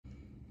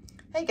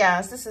Hey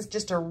guys, this is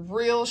just a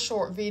real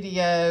short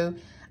video.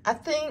 I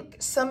think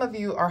some of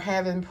you are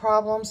having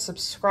problems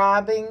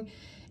subscribing.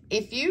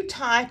 If you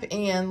type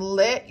in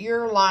 "let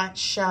your light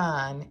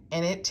shine"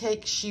 and it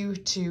takes you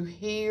to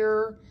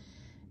here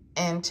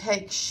and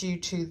takes you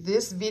to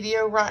this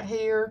video right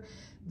here,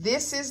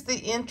 this is the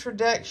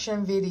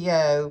introduction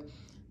video,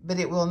 but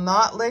it will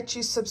not let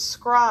you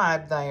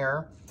subscribe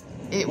there.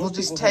 It will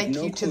just take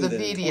you to the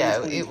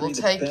video. It will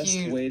take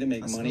you,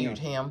 let's mute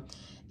him.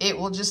 It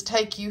will just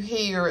take you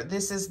here.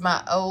 This is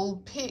my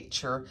old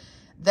picture.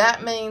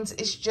 That means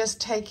it's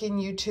just taking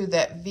you to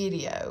that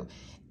video.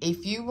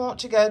 If you want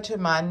to go to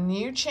my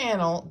new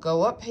channel,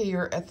 go up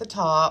here at the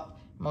top.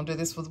 I'm gonna do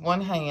this with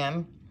one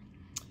hand.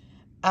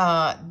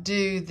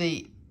 Do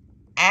the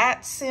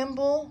 @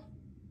 symbol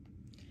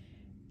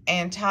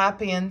and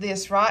type in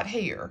this right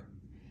here.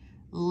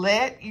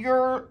 Let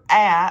your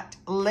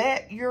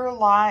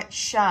light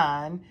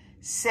shine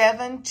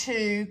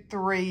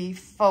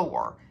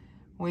 7234.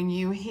 When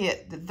you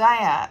hit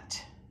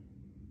that,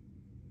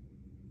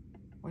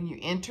 when you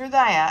enter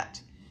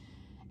that,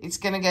 it's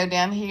going to go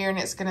down here and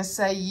it's going to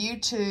say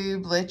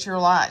YouTube, let your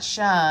light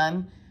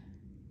shine,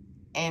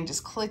 and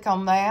just click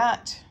on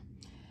that.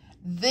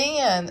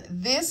 Then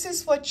this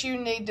is what you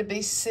need to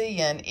be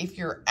seeing if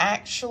you're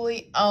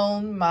actually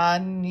on my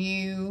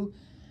new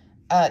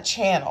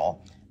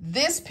channel.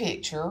 This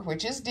picture,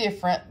 which is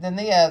different than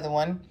the other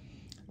one,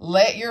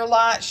 let your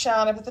light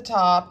shine up at the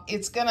top.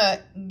 It's going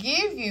to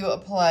give you a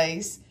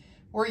place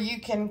where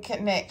you can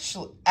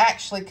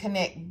actually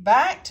connect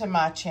back to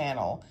my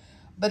channel,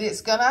 but it's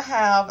going to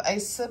have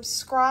a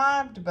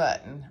subscribed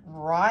button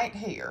right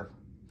here.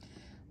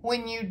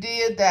 When you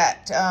did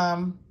that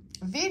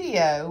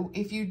video,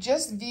 if you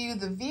just view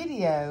the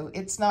video,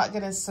 it's not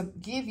going to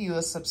give you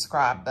a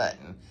subscribe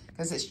button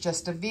because it's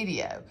just a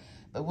video.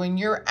 But when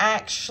you're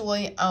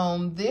actually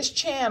on this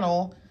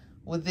channel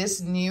with this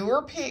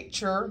newer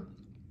picture,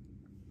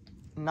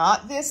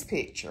 not this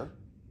picture,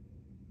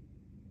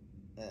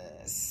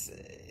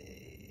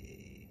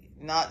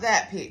 not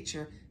that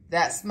picture,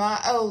 that's my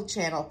old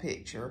channel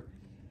picture,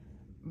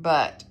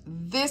 but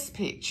this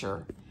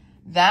picture,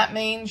 that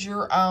means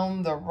you're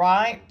on the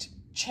right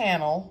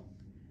channel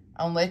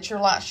on Let Your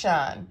Light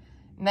Shine.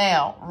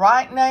 Now,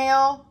 right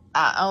now,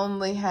 I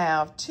only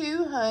have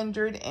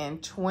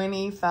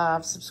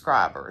 225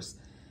 subscribers.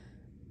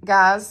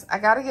 Guys, I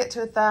got to get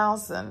to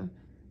 1,000.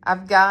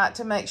 I've got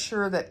to make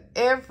sure that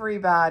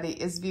everybody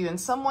is viewing.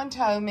 Someone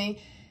told me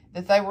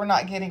that they were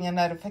not getting a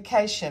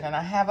notification, and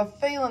I have a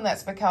feeling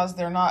that's because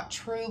they're not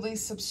truly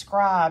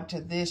subscribed to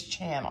this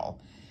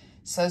channel.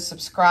 So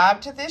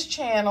subscribe to this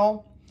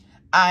channel.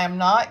 I am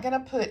not going to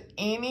put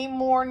any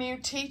more new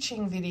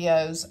teaching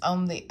videos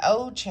on the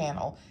old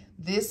channel.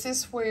 This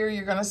is where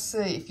you're going to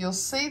see. If you'll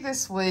see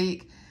this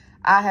week,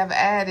 I have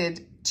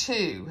added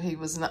 2.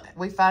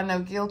 We find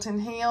no guilt in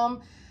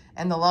him,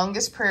 and the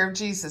longest prayer of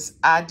Jesus.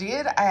 I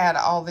did add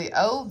all the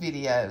old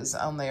videos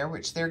on there,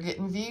 which they're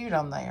getting viewed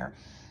on there.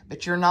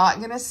 But you're not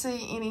going to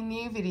see any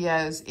new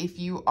videos if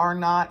you are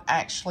not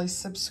actually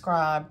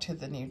subscribed to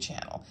the new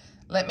channel.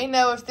 Let me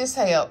know if this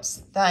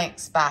helps.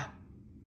 Thanks. Bye.